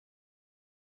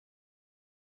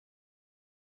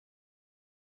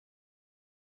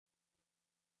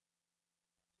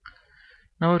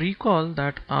Now recall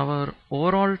that our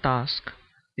overall task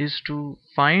is to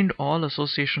find all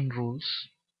association rules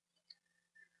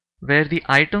where the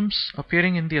items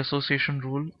appearing in the association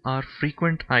rule are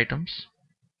frequent items.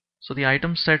 So the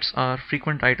item sets are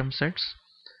frequent item sets,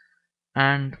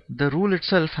 and the rule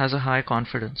itself has a high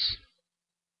confidence.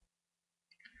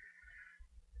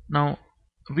 Now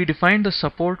we define the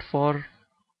support for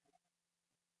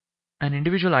an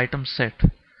individual item set.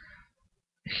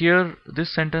 Here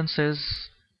this sentence says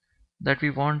that we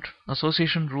want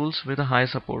association rules with a high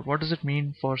support. What does it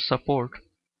mean for support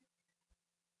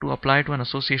to apply to an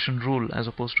association rule as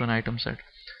opposed to an item set?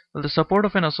 Well, the support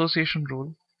of an association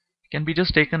rule can be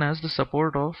just taken as the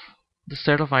support of the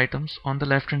set of items on the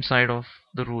left hand side of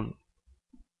the rule.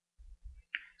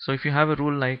 So if you have a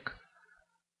rule like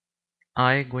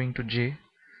I going to j,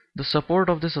 the support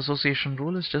of this association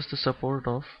rule is just the support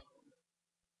of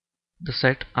the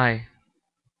set I.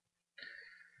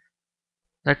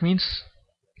 That means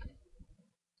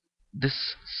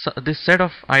this set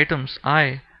of items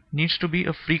I needs to be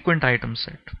a frequent item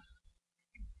set.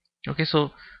 Okay,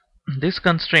 so this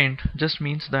constraint just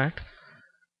means that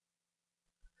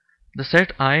the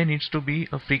set I needs to be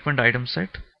a frequent item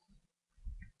set,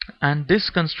 and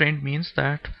this constraint means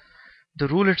that the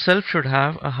rule itself should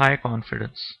have a high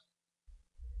confidence.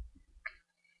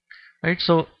 Right,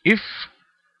 so if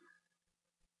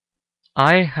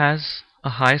I has a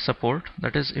high support,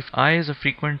 that is, if I is a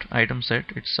frequent item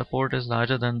set, its support is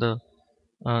larger than the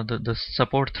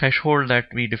support threshold that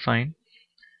we define.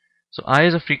 So I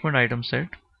is a frequent item set,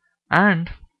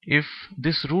 and if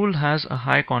this rule has a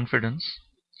high confidence,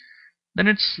 then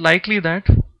it's likely that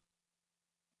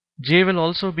j will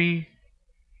also be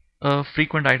a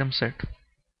frequent item set.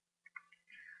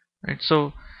 Right,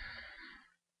 so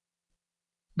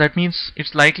that means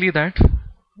it's likely that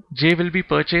j will be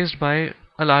purchased by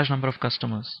a large number of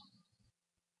customers.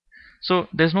 So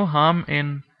there's no harm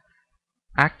in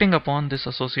acting upon this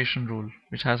association rule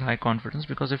which has high confidence,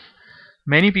 because if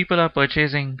many people are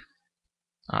purchasing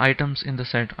items in the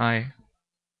set I,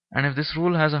 and if this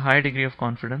rule has a high degree of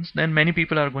confidence, then many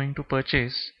people are going to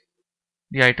purchase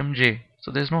the item j.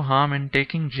 So there's no harm in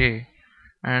taking j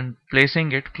and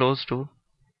placing it close to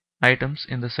items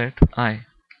in the set I.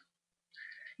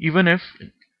 Even if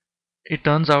it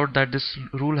turns out that this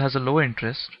rule has a low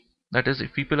interest, that is,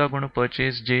 if people are going to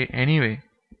purchase j anyway,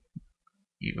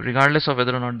 regardless of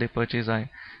whether or not they purchase I,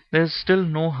 there's still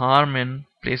no harm in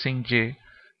placing j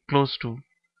close to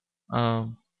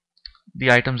the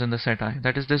items in the set I.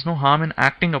 That is, there's no harm in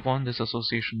acting upon this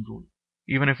association rule,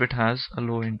 even if it has a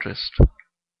low interest.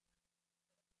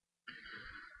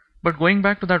 But going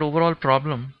back to that overall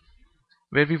problem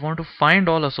where we want to find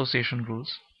all association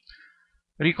rules,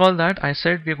 recall that I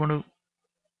said we're going to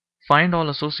find all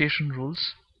association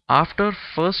rules after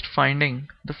first finding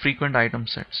the frequent item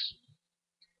sets.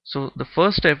 So the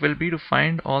first step will be to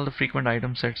find all the frequent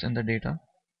item sets in the data,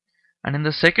 and in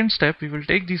the second step we will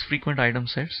take these frequent item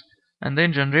sets and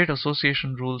then generate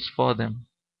association rules for them.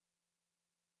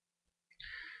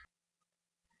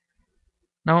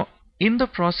 Now in the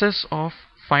process of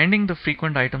finding the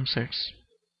frequent item sets,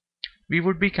 we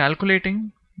would be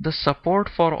calculating the support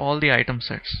for all the item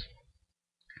sets,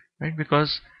 right?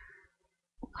 Because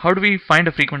how do we find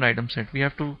a frequent item set? We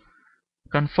have to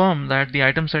confirm that the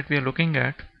item set we are looking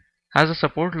at has a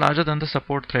support larger than the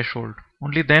support threshold.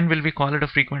 Only then will we call it a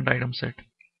frequent item set.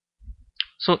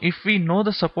 So if we know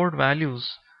the support values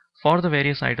for the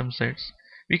various item sets,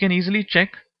 we can easily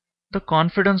check the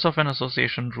confidence of an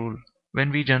association rule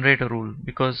when we generate a rule,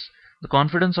 because the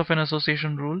confidence of an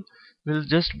association rule will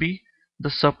just be the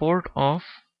support of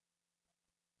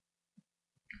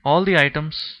all the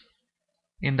items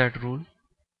in that rule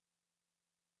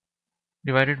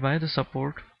divided by the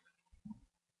support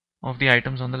of the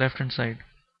items on the left hand side.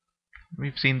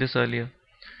 We've seen this earlier.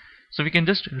 So we can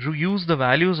just use the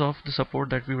values of the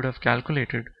support that we would have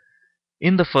calculated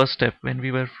in the first step when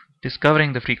we were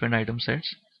discovering the frequent item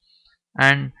sets,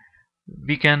 and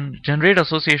we can generate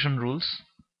association rules,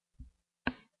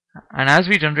 and as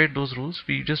we generate those rules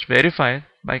we just verify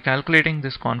by calculating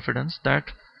this confidence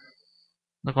that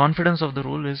the confidence of the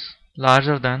rule is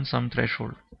larger than some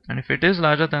threshold, and if it is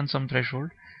larger than some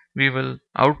threshold we will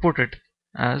output it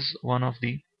as one of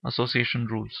the association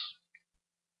rules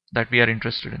that we are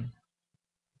interested in.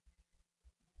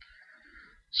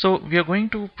 So we are going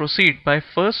to proceed by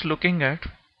first looking at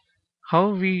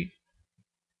how we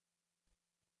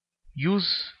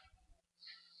use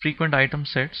frequent item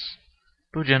sets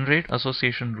to generate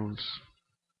association rules.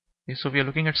 Okay, so we are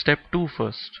looking at step 2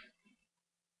 first.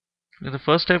 The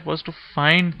first step was to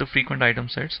find the frequent item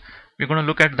sets. We're going to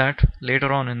look at that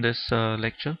later on in this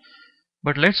lecture.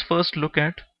 But let's first look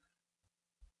at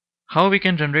how we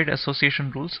can generate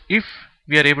association rules if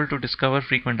we are able to discover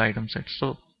frequent item sets.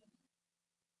 So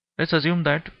let's assume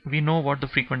that we know what the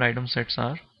frequent item sets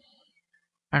are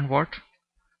and what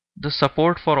the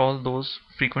support for all those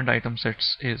frequent item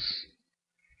sets is.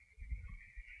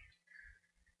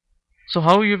 So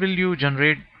how will you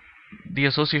generate the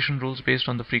association rules based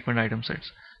on the frequent item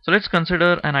sets? So let's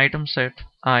consider an item set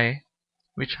I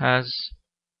which has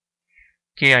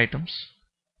k items,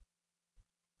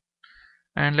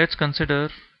 and let's consider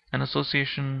an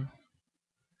association.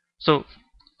 So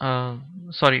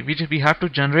sorry, we have to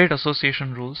generate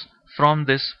association rules from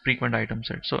this frequent item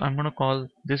set. So I'm going to call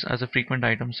this as a frequent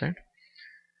item set.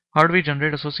 How do we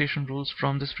generate association rules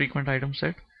from this frequent item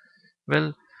set?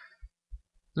 Well,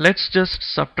 let's just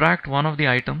subtract one of the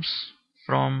items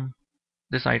from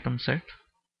this item set.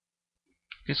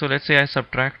 Okay, so let's say I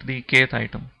subtract the kth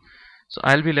item. So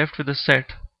I'll be left with a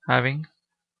set having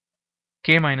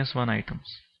k minus 1 items.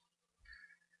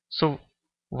 So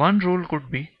one rule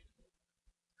could be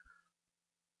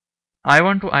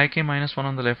I1 to ik minus 1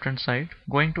 on the left hand side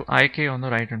going to ik on the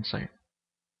right hand side.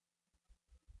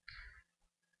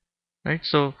 Right?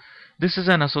 So this is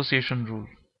an association rule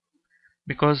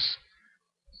because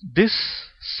this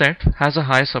set has a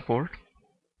high support.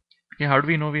 Okay, how do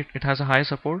we know it has a high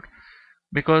support?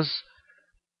 Because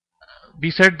we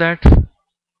said that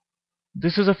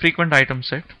this is a frequent item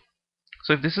set.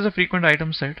 So if this is a frequent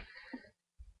item set,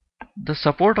 the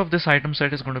support of this item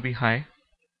set is going to be high,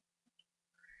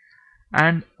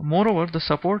 and moreover the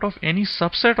support of any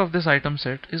subset of this item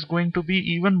set is going to be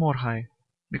even more high,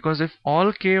 because if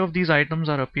all k of these items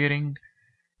are appearing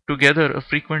together a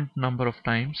frequent number of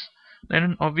times,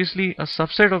 then obviously a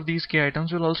subset of these k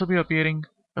items will also be appearing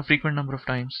a frequent number of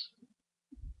times.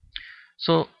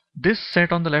 So this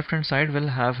set on the left hand side will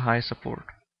have high support,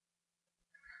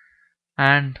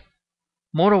 and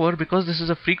moreover, because this is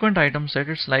a frequent item set,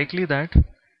 it's likely that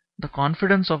the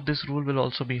confidence of this rule will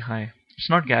also be high. It's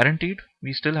not guaranteed.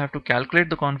 We still have to calculate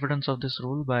the confidence of this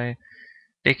rule by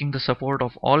taking the support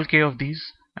of all k of these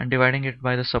and dividing it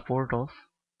by the support of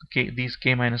these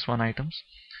k minus 1 items.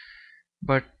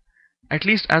 But at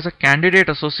least as a candidate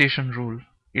association rule,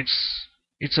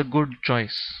 it's a good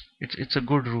choice. It's a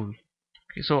good rule.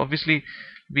 Okay, so obviously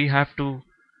we have to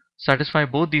satisfy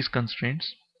both these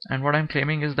constraints, and what I'm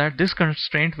claiming is that this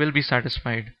constraint will be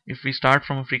satisfied if we start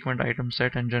from a frequent item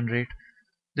set and generate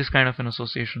this kind of an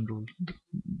association rule.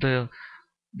 The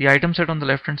item set on the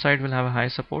left hand side will have a high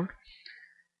support,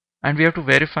 and we have to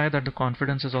verify that the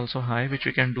confidence is also high, which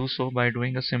we can do so by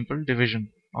doing a simple division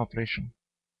operation,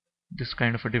 this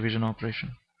kind of a division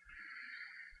operation.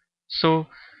 So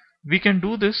we can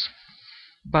do this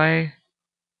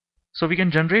so we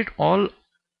can generate all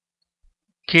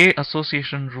k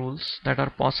association rules that are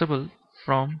possible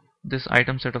from this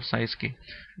item set of size k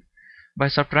by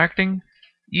subtracting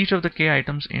each of the k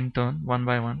items in turn one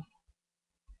by one.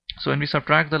 So when we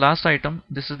subtract the last item,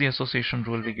 this is the association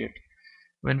rule we get.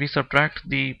 When we subtract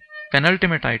the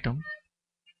penultimate item,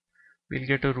 we'll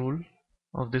get a rule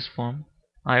of this form: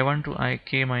 I1 to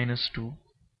ik minus 2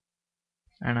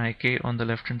 and ik on the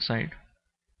left hand side,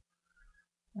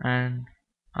 and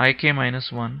ik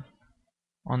minus 1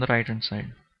 on the right hand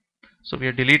side. So we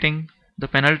are deleting the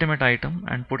penultimate item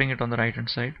and putting it on the right hand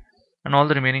side, and all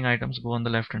the remaining items go on the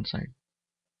left hand side.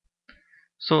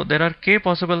 So there are k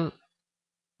possible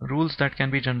rules that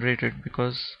can be generated,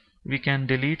 because we can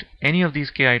delete any of these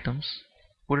k items,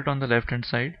 put it on the left hand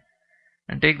side,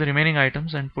 and take the remaining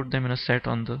items and put them in a set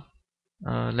on the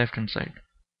left hand side.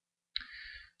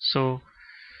 So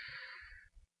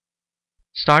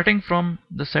starting from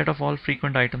the set of all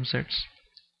frequent item sets,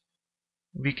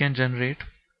 we can generate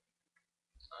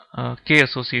k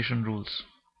association rules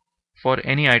for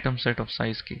any item set of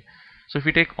size k. So if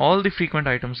we take all the frequent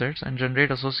item sets and generate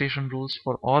association rules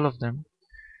for all of them,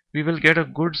 we will get a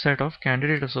good set of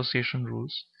candidate association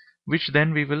rules, which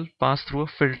then we will pass through a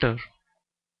filter.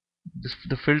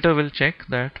 The filter will check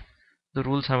that the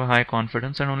rules have a high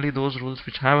confidence, and only those rules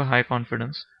which have a high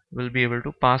confidence will be able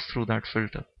to pass through that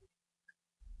filter.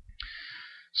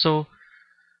 So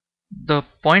the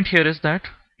point here is that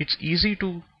it's easy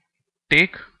to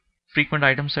take frequent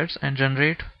item sets and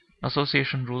generate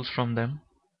association rules from them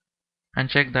and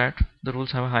check that the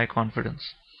rules have a high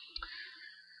confidence.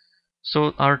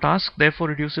 So our task therefore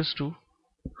reduces to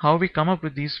how we come up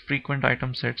with these frequent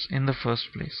item sets in the first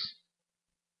place.